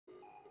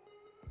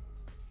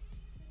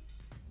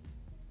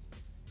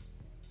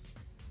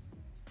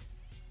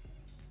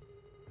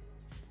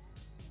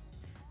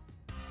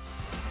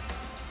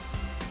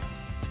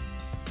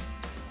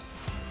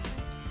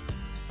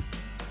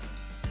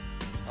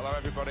Hello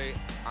everybody,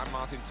 I'm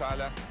Martin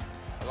Tyler.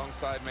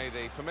 Alongside me,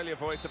 the familiar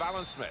voice of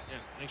Alan Smith. Yeah,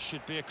 this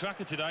should be a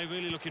cracker today,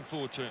 really looking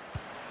forward to it.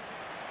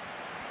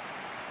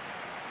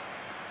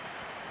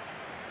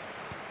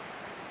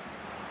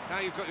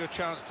 Now you've got your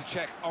chance to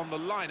check on the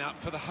lineup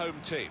for the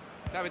home team.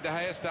 David De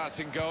Gea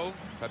starts in goal.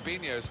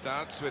 Fabinho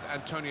starts with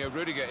Antonio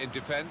Rudiger in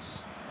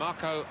defence.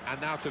 Marco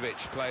Arnautovic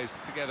plays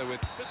together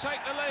with... to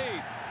take the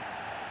lead!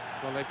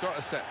 Well, they've got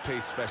a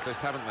set-piece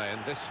specialist, haven't they?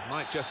 And this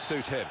might just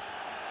suit him.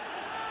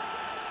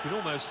 You can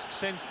almost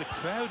sense the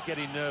crowd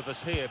getting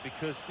nervous here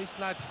because this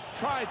lad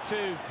Tried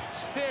to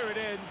steer it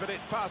in, but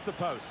it's past the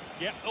post.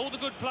 yeah, all the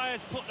good players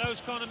put those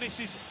kind of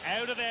misses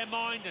out of their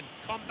mind and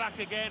come back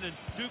again and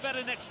do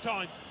better next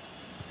time.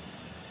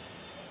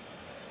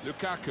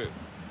 Lukaku,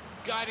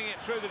 guiding it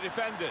through the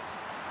defenders.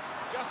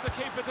 Just the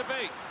keeper to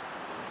beat.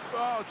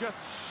 Oh,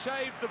 just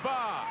shaved the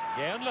bar.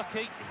 Yeah,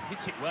 unlucky. He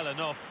hit it well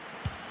enough.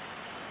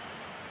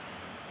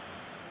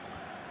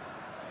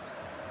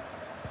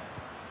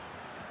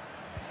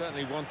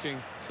 Certainly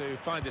wanting to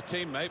find a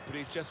teammate, but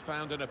he's just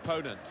found an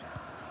opponent.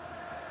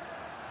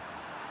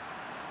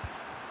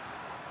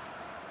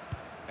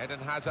 Eden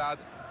Hazard.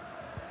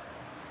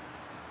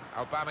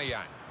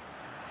 Aubameyang.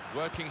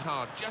 Working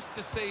hard just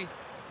to see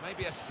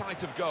maybe a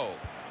sight of goal.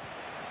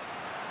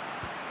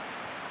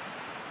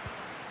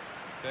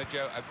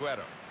 Sergio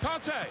Aguero.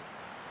 Kante!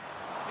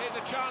 Here's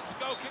a chance,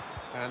 goalkeeper.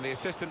 And the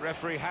assistant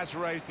referee has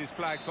raised his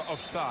flag for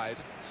offside.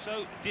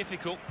 So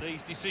difficult,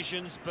 these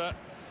decisions, but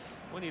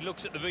when he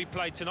looks at the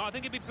replay tonight, I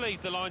think he'd be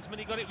pleased, the linesman,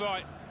 he got it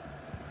right.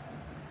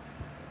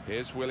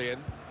 Here's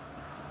Willian.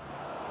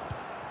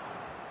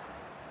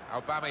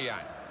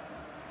 Aubameyang.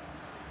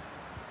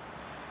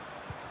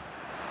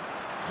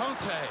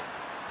 Conte.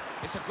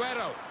 It's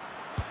Aguero.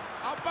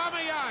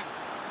 Aubameyang!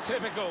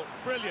 Typical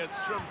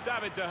brilliance from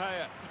David De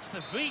Gea. It's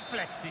the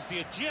reflexes, the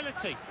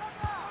agility.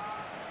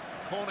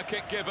 Corner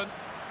kick given.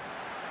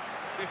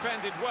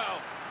 Defended well.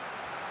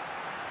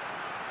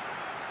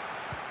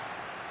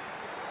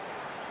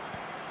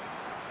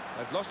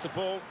 They've lost the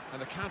ball,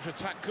 and the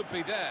counter-attack could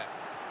be there.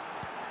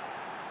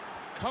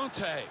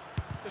 Conte.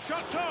 The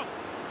shot's on!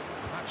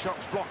 That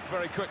shot's blocked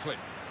very quickly.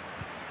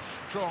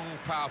 Strong,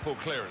 powerful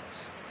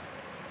clearance.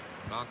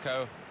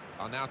 Marco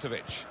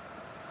Arnautovic.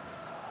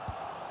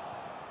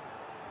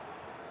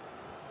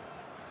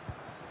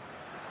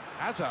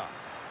 Hazard.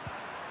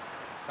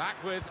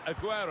 Back with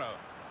Aguero.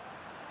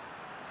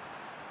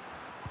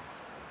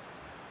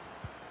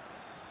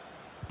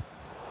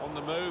 On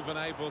the move and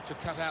able to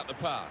cut out the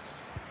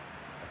pass.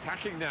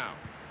 Attacking now.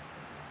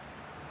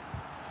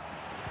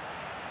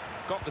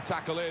 Got the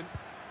tackle in.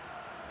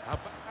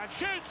 And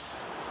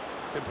shoots!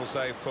 Simple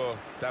save for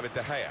David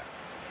De Gea.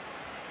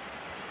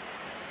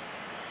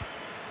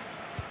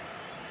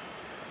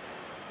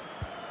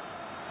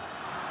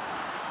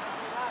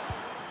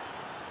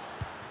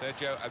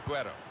 Sergio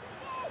Aguero.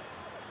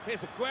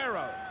 Here's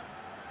Aguero.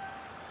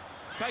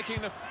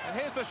 Taking the... and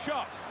here's the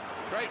shot.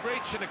 Great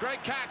reach and a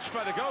great catch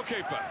by the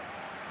goalkeeper.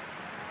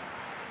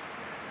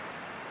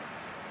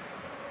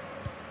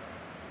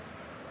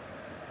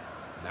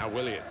 Now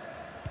Willian.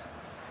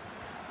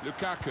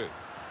 Lukaku.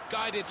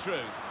 Guided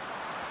through.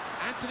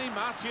 Anthony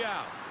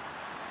Martial.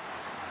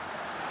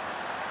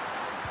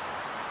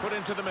 Put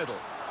into the middle.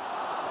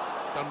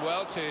 Done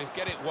well to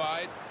get it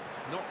wide.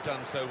 Not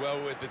done so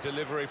well with the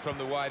delivery from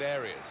the wide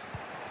areas.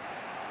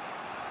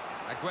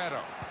 Aguero.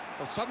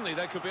 Well, suddenly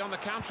they could be on the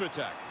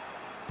counter-attack.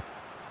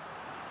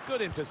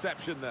 Good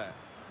interception there.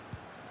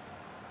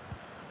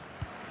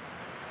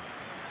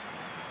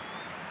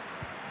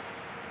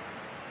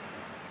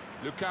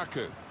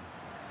 Lukaku.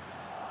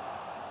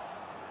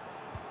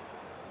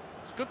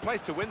 It's a good place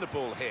to win the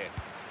ball here.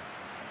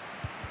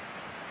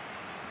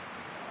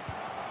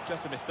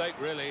 Just a mistake,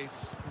 really.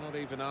 It's not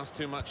even asked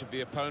too much of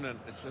the opponent.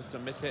 It's just a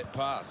mishit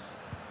pass.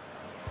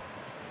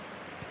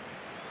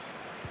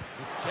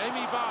 It's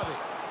Jamie Vardy.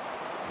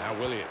 Now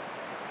Willian.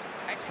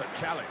 Excellent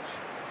challenge.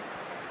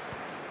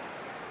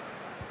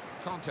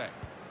 Conte.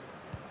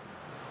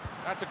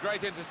 That's a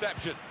great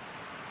interception.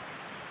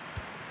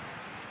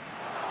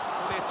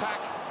 Well, the attack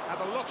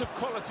had a lot of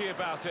quality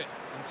about it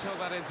until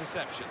that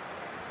interception.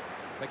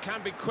 They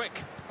can be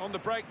quick on the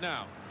break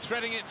now.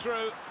 Threading it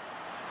through.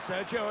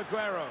 Sergio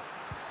Aguero.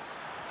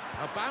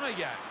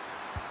 Aubameyang.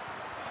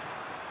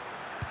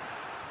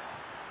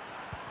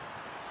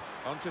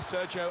 On to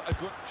Sergio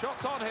Aguero.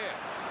 Shots on here.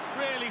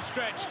 Really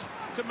stretched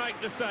to make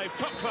the save.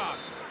 Top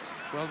class.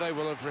 Well, they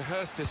will have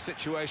rehearsed this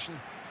situation.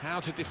 How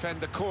to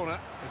defend a corner.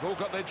 They've all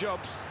got their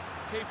jobs.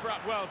 Keeper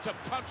up well to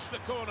punch the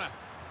corner.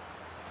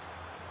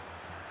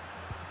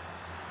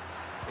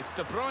 It's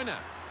De Bruyne.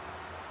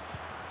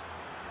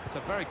 It's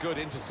a very good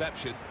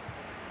interception.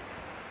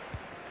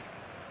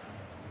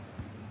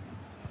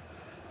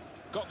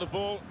 Got the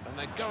ball, and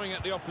they're going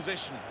at the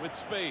opposition with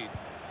speed.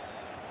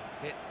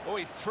 Oh,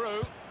 he's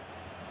through.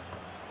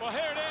 Well,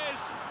 here it is.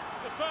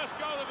 The first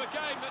goal of a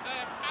game that they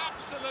have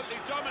absolutely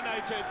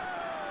dominated.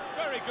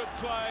 Very good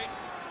play.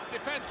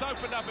 Defence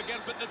opened up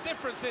again, but the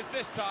difference is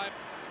this time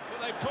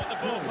that they put the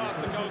ball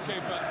past the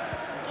goalkeeper.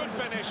 Good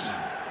finish.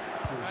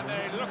 And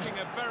they're looking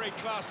a very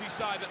classy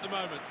side at the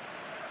moment.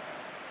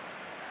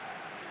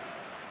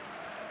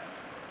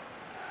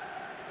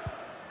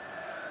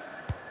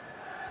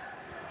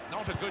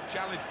 Not a good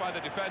challenge by the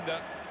defender.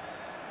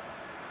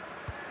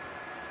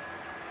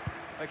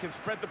 They can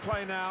spread the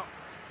play now.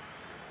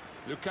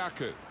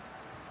 Lukaku.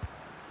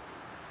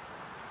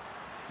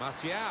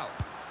 Martial.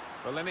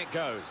 Well, then it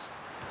goes.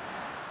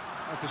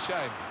 That's a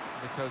shame,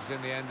 because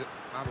in the end,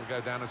 that'll go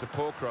down as a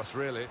poor cross,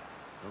 really.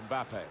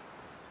 Mbappe.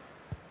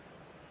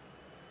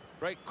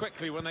 Break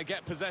quickly when they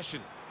get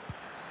possession.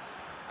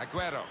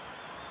 Aguero.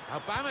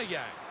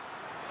 Aubameyang.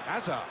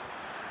 Hazard.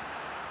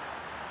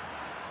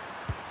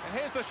 And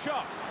here's the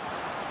shot.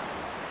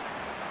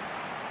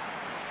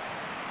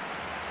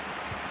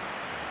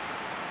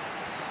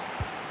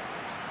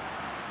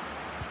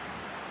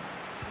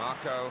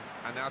 Marco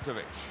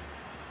Arnautovic.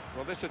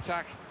 Well, this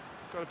attack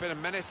has got a bit of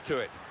menace to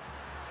it.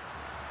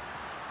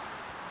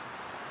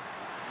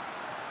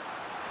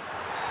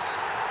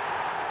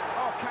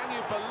 Oh, can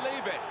you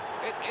believe it?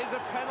 It is a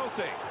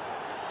penalty.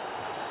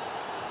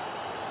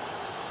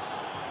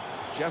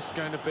 Just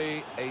going to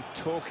be a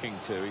talking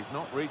to. He's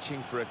not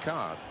reaching for a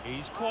card.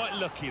 He's quite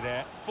lucky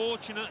there.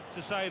 Fortunate,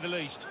 to say the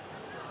least.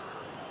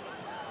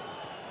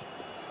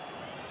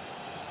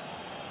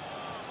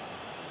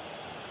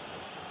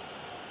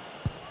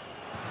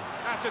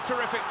 That's a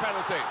terrific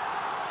penalty.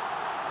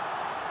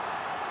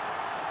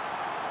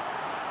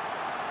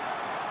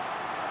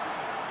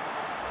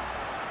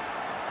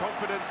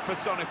 Confidence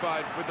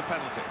personified with the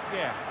penalty.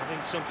 Yeah, I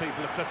think some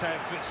people are cut out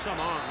for it, some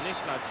aren't, and this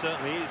lad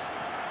certainly is.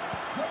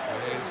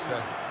 It is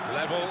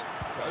level.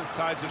 Both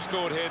sides have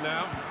scored here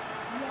now.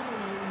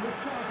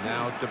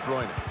 Now De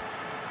Bruyne.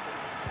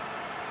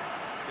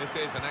 This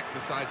is an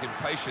exercise in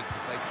patience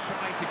as they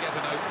try to get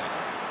an opening.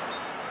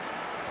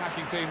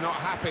 Attacking team not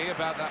happy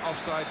about that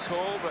offside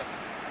call, but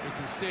we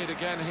can see it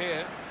again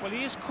here. Well,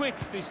 he is quick,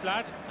 this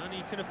lad, and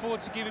he can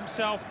afford to give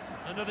himself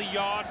another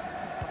yard.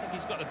 I think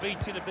he's got the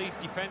beating of these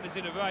defenders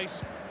in a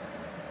race.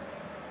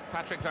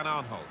 Patrick Van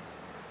Aanholt.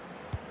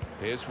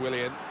 Here's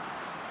Willian.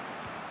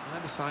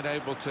 Neither side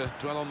able to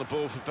dwell on the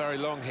ball for very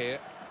long here.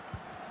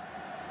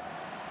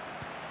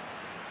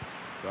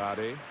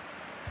 Vardy.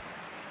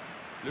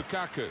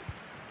 Lukaku.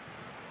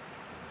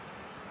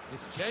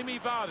 It's Jamie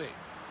Vardy.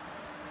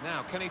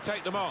 Now, can he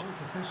take them on?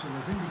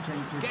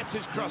 Gets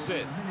his cross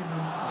in.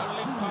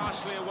 Only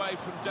partially away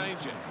from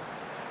danger.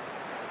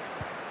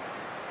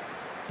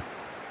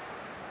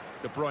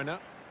 De Bruyne.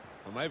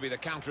 Well, maybe the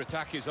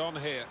counter-attack is on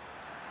here.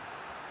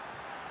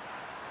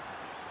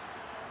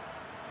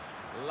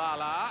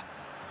 Lala.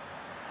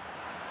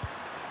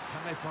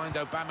 Can they find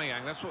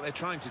Aubameyang? That's what they're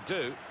trying to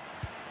do.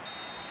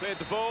 Cleared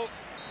the ball.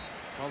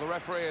 Well, the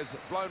referee has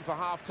blown for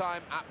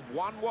half-time at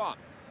 1-1.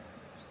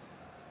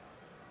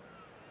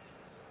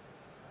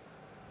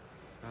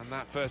 And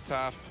that first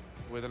half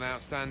with an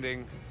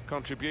outstanding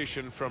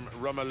contribution from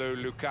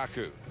Romelu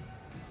Lukaku.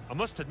 I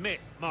must admit,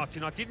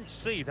 Martin, I didn't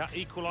see that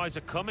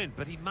equaliser coming,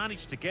 but he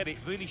managed to get it.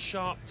 Really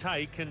sharp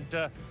take,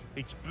 and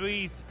it's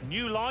breathed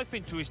new life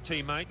into his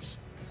teammates.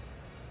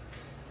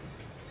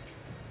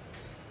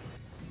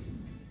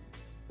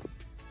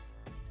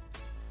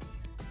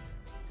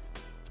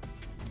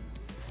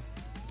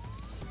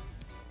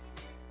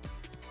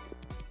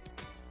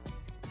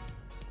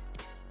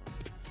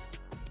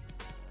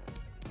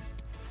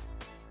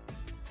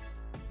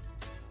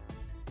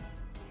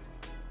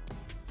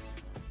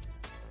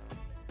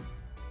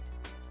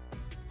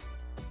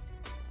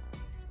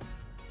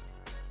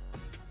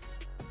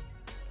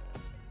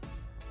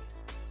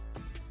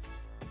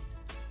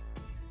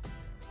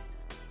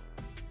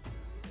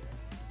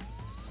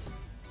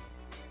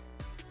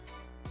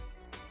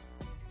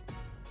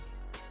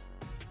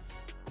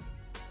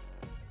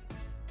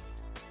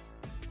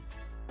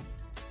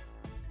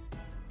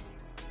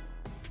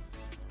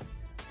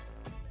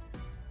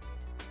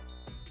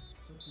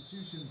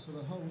 Substitution for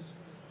the hosts,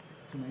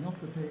 coming off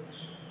the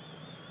pitch,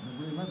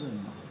 number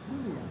 11,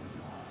 Willian,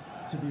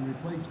 to be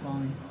replaced by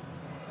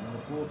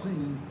number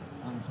 14,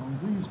 Anton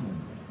Griezmann.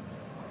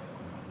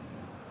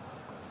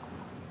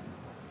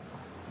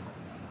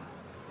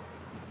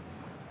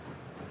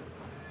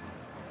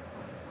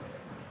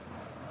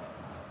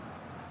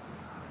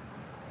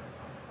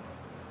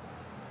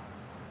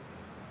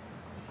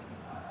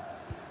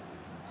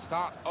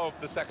 Start of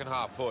the second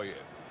half for you.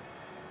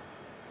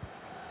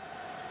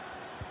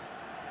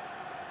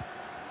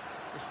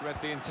 Just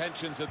read the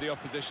intentions of the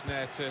opposition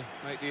there to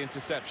make the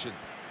interception.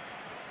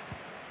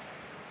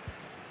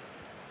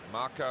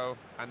 Marco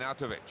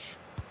Arnautovic.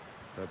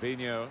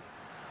 Fabinho.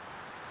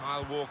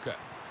 Kyle Walker.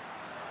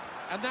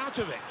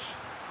 Arnautovic.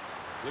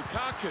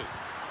 Lukaku.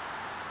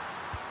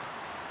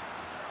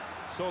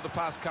 Saw the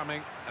pass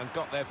coming and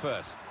got there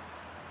first.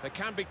 They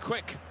can be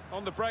quick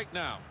on the break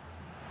now.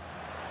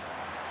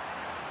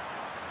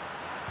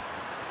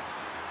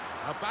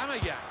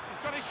 Aubameyang.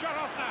 He's got his shot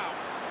off now.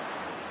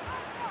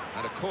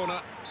 And a corner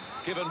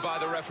given by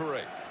the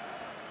referee.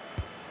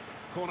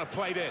 Corner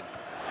played in.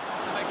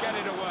 And they get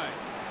it away.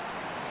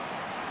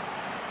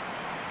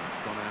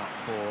 It's gone out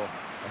for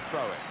a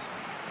throw-in.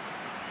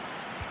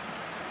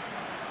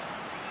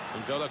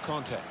 N'Golo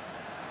Kanté.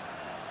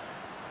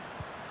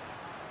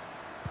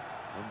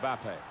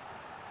 Mbappe.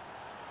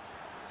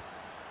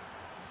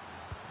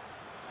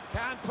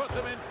 Can put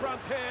them in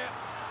front here,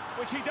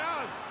 which he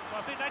does.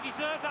 Well, I think they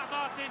deserve that,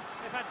 Martin.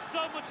 They've had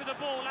so much of the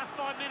ball last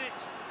 5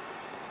 minutes.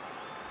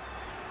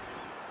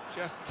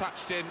 Just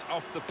touched in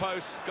off the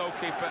post.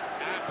 Goalkeeper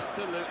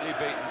absolutely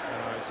beaten.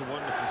 Oh, it's a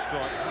wonderful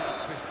strike.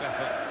 What a crisp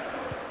effort.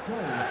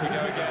 We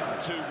go again,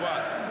 2-1.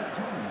 Number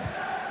 10,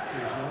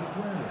 Sergio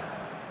Aguero.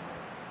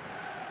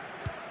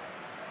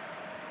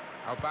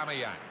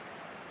 Aubameyang.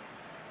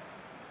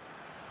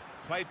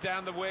 Played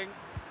down the wing,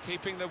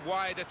 keeping the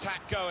wide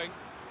attack going.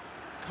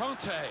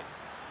 Kanté.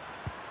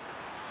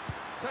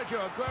 Sergio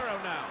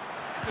Aguero now.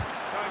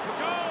 Going for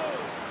goal!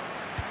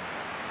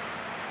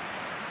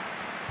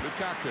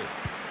 Lukaku.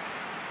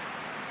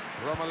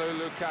 Romelu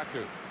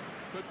Lukaku.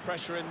 Good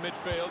pressure in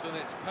midfield and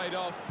it's paid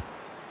off.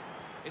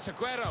 It's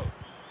Aguero.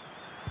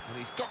 And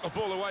he's got the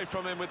ball away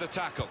from him with the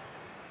tackle.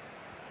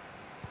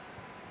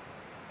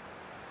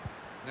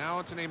 Now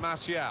Anthony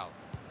Martial.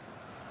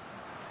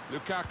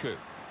 Lukaku.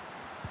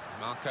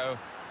 Marco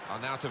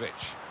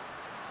Arnautovic.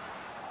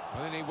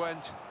 And then he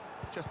went,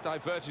 just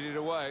diverted it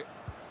away.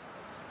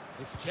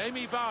 It's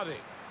Jamie Vardy.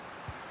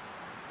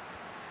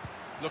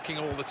 Looking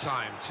all the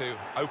time to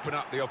open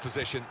up the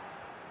opposition,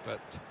 but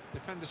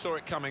defender saw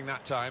it coming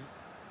that time.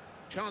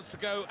 Chance to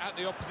go at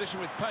the opposition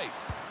with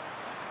pace.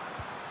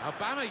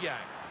 Aubameyang.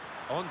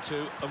 On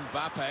to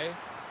Mbappe.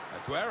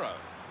 Aguero.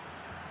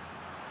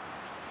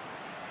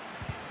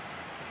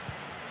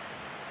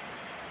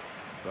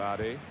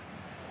 Vardy.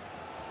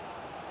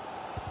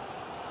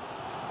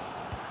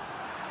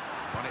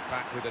 Won it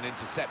back with an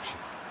interception.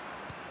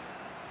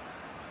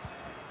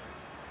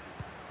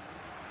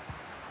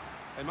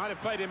 They might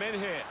have played him in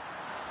here.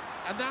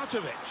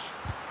 Arnautovic.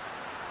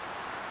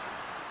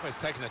 Well, he's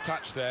taken a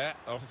touch there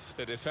off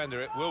the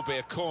defender. It will be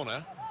a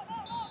corner.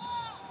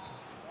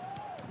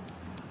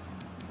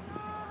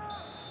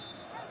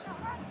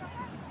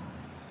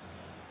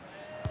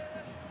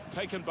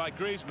 Taken by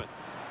Griezmann.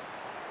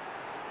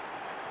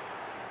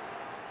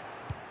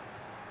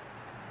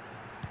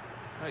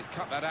 Oh, he's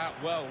cut that out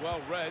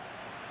well read.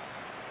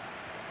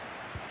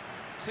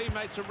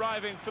 Teammates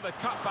arriving for the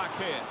cutback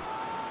here.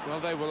 Well,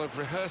 they will have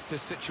rehearsed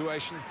this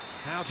situation,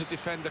 how to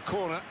defend the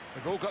corner.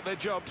 They've all got their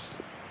jobs.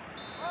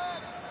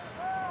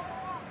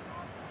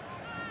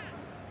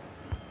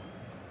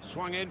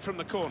 Swung in from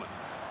the corner.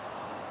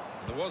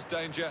 There was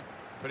danger,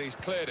 but he's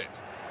cleared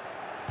it.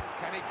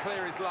 Can he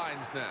clear his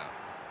lines now?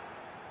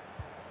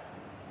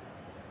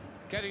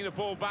 Getting the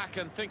ball back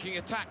and thinking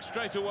attack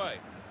straight away.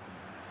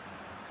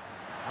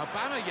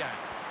 Aubameyang.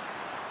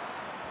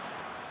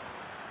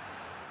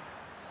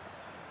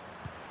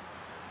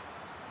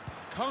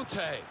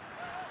 Kanté.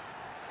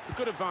 It's a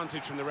good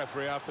advantage from the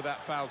referee after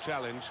that foul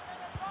challenge.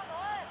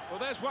 Well,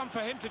 there's one for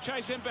him to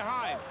chase in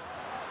behind.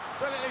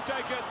 Brilliantly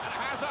taken, and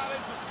Hazard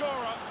is the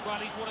scorer. Well,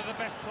 he's one of the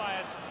best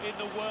players in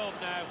the world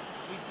now.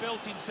 He's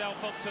built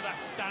himself up to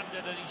that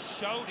standard, and he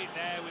showed it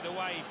there with the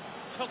way he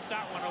took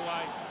that one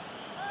away.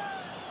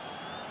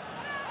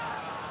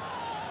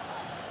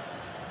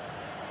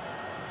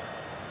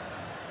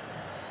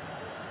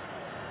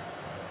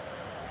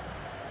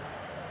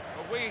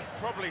 We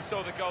probably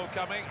saw the goal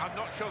coming. I'm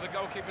not sure the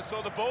goalkeeper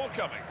saw the ball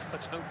coming. I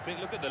don't think.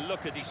 Look at the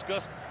look of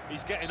disgust.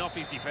 He's getting off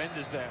his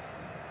defenders there.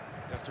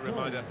 Just a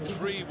reminder,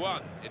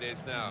 3-1 it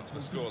is now, the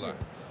scoreline.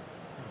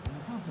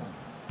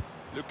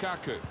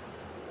 Lukaku.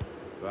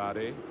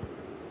 Vardy.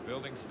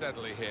 Building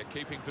steadily here,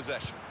 keeping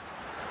possession.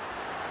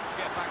 To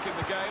get back in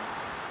the game.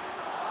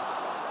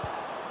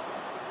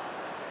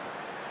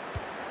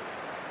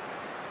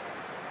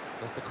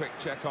 Just a quick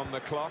check on the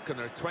clock, and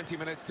there are 20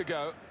 minutes to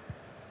go.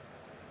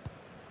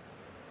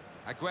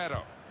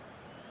 Aguero.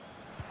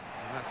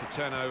 And that's a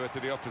turnover to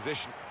the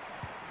opposition.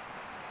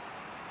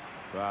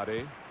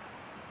 Vardy.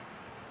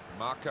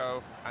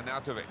 Marco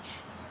Arnautovic.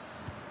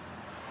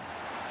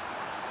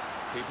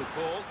 Keeper's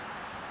ball.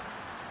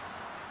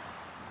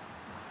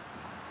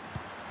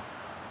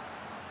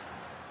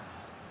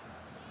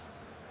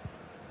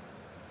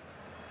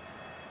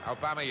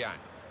 Aubameyang.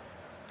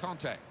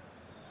 Kanté.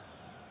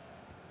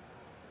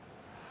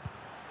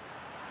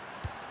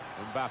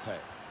 Mbappe.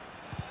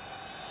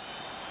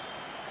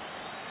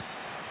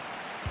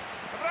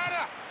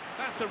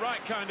 That's the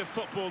right kind of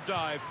football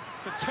dive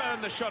to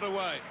turn the shot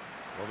away.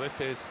 Well,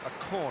 this is a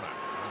corner,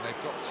 and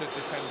they've got to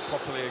defend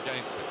properly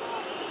against it.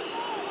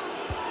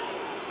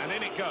 And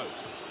in it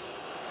goes.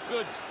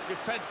 Good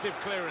defensive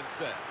clearance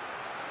there.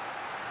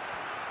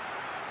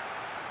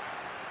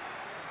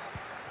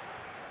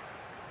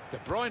 De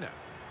Bruyne.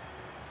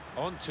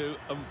 On to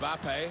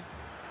Mbappe.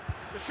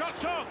 The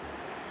shot's on.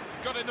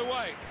 Got in the way.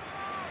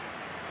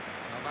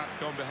 Well, that's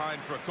gone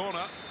behind for a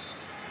corner.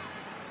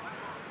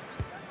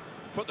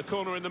 Put the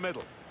corner in the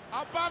middle.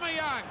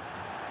 Aubameyang!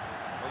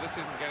 Well, this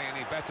isn't getting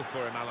any better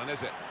for him, Alan,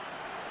 is it?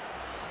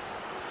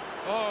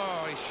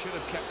 Oh, he should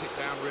have kept it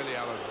down, really,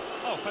 Alan.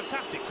 Oh,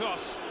 fantastic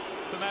cross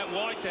from out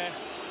wide there.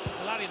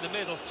 The lad in the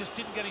middle just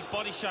didn't get his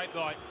body shape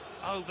right.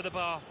 Over the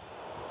bar.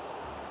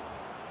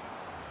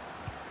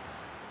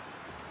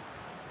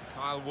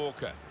 Kyle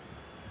Walker.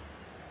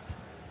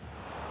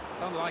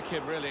 It's unlike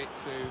him, really,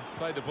 to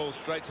play the ball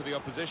straight to the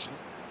opposition.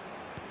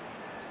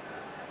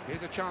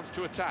 Here's a chance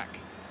to attack.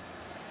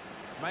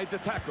 Made the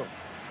tackle.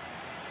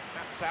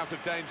 That's out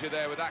of danger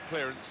there with that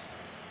clearance.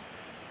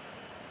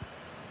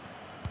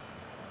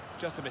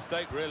 Just a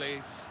mistake, really.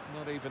 He's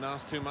not even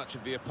asked too much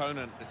of the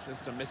opponent. It's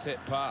just a mishit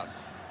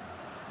pass.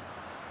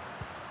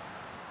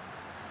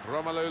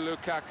 Romelu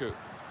Lukaku.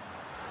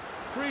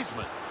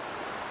 Griezmann.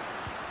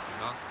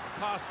 No.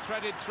 Pass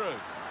threaded through.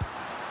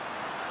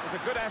 It's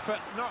a good effort,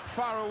 not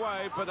far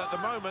away, but at the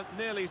moment,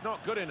 nearly is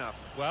not good enough.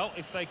 Well,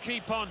 if they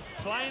keep on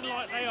playing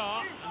like they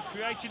are and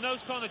creating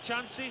those kind of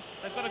chances,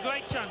 they've got a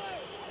great chance.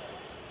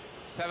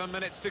 7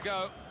 minutes to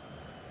go.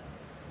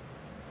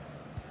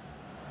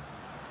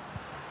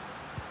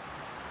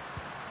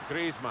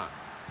 Griezmann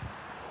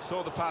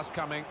saw the pass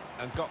coming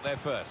and got there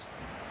first.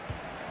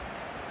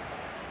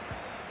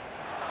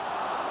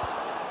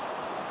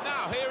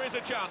 Now here is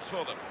a chance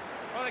for them.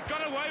 Well, they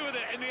got away with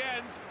it in the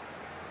end.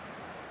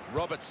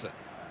 Robertson.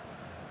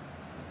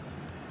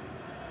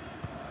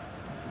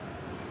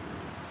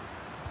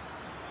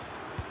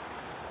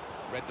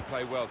 Read the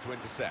play well to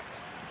intercept.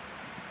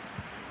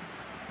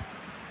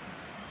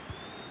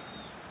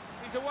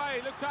 He's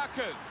away,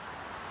 Lukaku.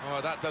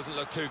 Oh, that doesn't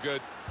look too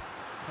good.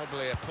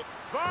 Probably a put.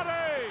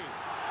 Vardy!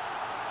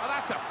 Oh,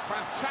 that's a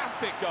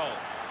fantastic goal.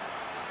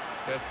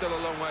 They're still a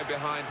long way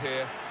behind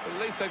here, but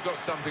at least they've got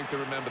something to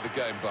remember the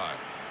game by.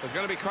 There's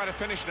going to be quite a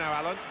finish now,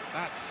 Alan.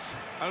 That's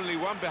only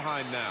one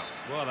behind now.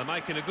 Well, they're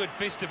making a good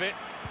fist of it,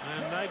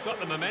 and they've got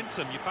the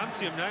momentum. You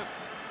fancy them now.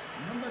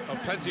 Oh,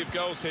 plenty of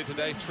goals here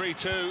today,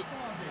 3-2.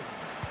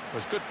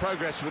 Was good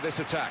progress with this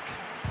attack.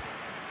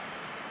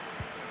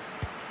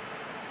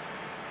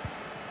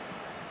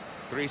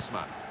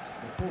 Griezmann.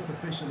 The fourth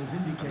official has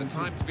indicated. And the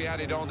time to be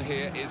added on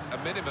here is a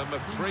minimum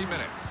of 3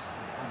 minutes.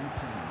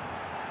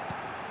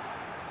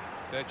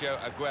 Sergio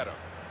Aguero.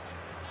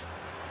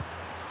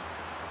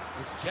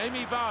 It's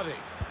Jamie Vardy.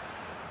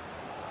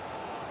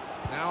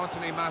 Now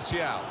Anthony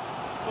Martial.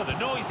 Well, the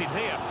noise in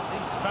here.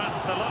 These fans,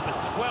 they're like the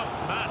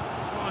 12th man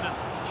trying to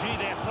gee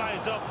their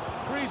players up.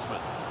 Griezmann.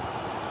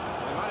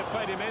 They might have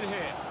played him in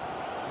here.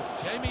 It's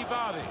Jamie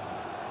Vardy.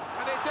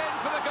 And it's in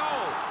for the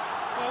goal.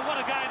 Well, what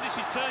a game this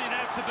is turning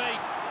out to be.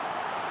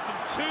 From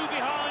 2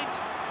 behind,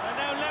 they're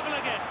now level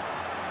again.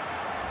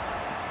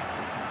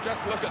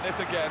 Just look at this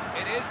again.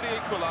 It is the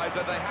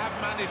equaliser. They have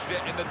managed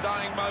it in the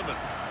dying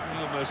moments.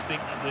 You almost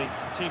think that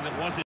the team that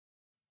was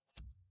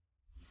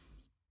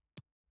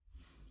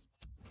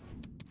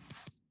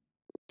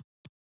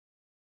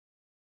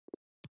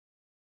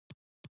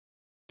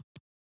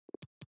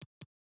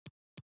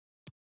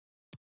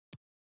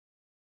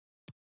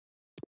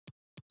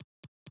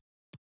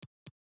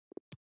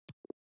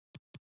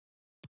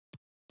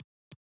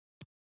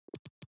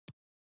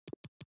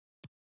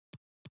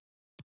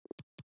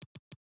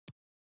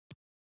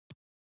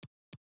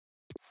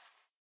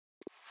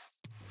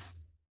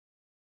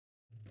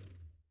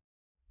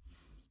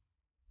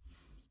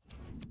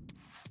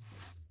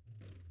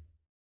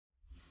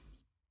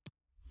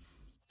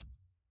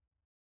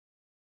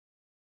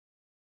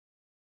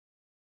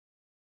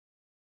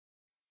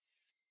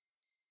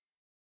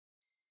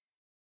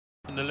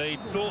in the lead,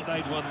 thought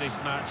they'd won this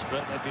match,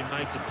 but they've been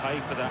made to pay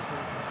for that.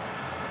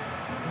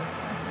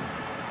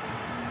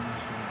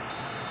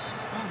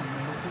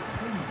 Number 16.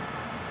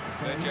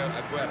 Sergio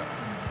Aguero.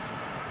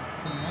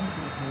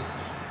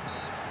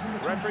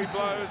 Referee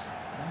blows,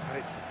 and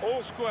it's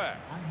all square.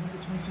 And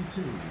number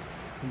 22,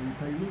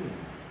 Felipe Luis.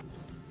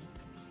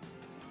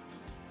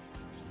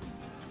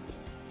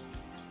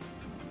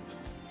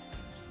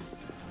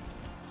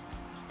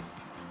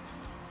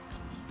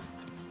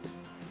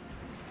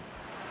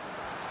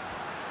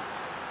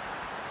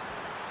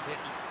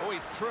 Oh,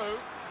 he's through.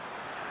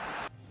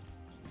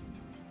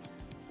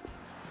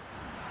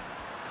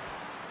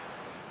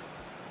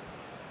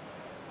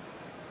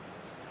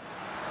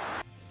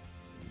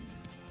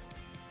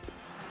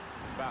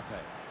 Mbappe.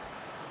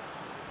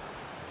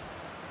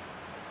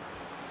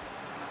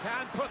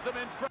 Can put them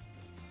in front.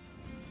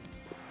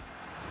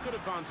 Good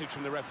advantage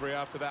from the referee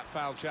after that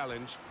foul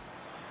challenge.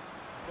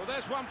 Well,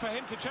 there's one for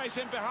him to chase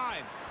in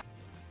behind.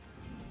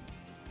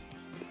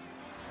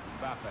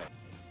 Mbappe.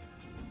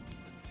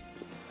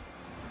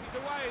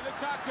 Away,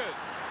 Lukaku.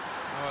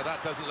 Oh,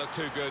 that doesn't look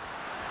too good.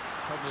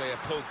 Probably a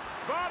pull.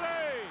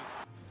 Vardy!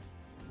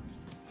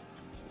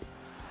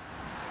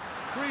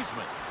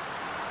 Griezmann.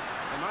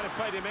 They might have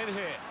played him in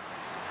here.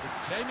 It's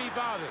Jamie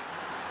Vardy.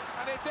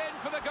 And it's in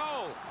for the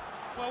goal.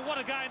 Well, what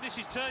a game this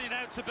is turning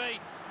out to be.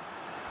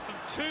 From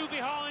 2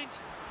 behind,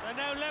 they're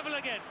now level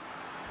again.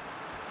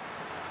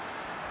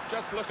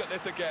 Just look at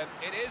this again.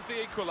 It is the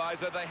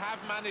equaliser. They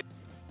have managed.